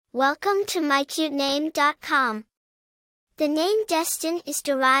Welcome to mycutename.com. The name Destin is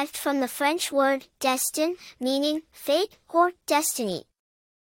derived from the French word destin, meaning fate or destiny.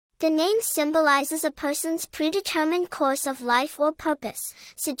 The name symbolizes a person's predetermined course of life or purpose,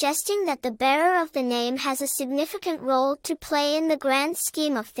 suggesting that the bearer of the name has a significant role to play in the grand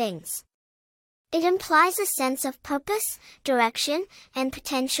scheme of things. It implies a sense of purpose, direction, and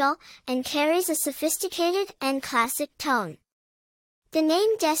potential, and carries a sophisticated and classic tone. The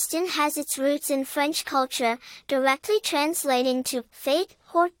name Destin has its roots in French culture, directly translating to fate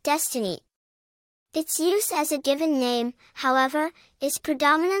or destiny. Its use as a given name, however, is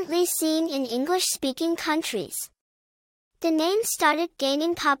predominantly seen in English-speaking countries. The name started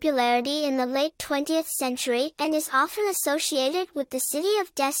gaining popularity in the late 20th century and is often associated with the city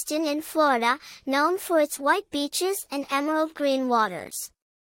of Destin in Florida, known for its white beaches and emerald green waters.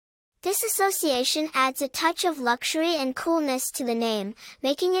 This association adds a touch of luxury and coolness to the name,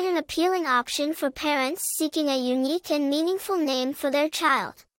 making it an appealing option for parents seeking a unique and meaningful name for their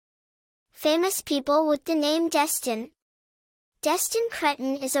child. Famous people with the name Destin. Destin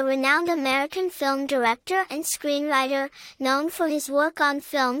Cretton is a renowned American film director and screenwriter, known for his work on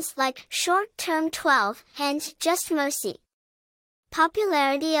films like Short Term 12 and Just Mercy.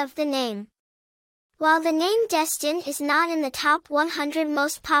 Popularity of the name. While the name Destin is not in the top 100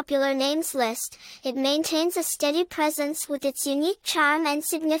 most popular names list, it maintains a steady presence with its unique charm and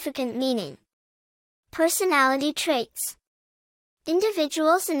significant meaning. Personality traits.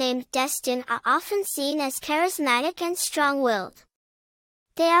 Individuals named Destin are often seen as charismatic and strong-willed.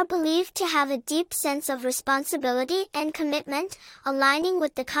 They are believed to have a deep sense of responsibility and commitment, aligning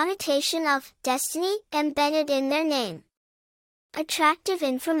with the connotation of destiny embedded in their name. Attractive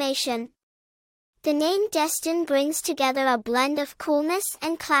information. The name Destin brings together a blend of coolness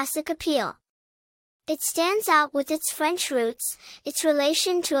and classic appeal. It stands out with its French roots, its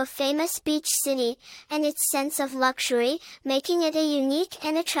relation to a famous beach city, and its sense of luxury, making it a unique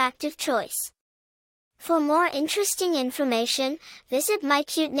and attractive choice. For more interesting information, visit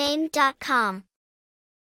mycutename.com.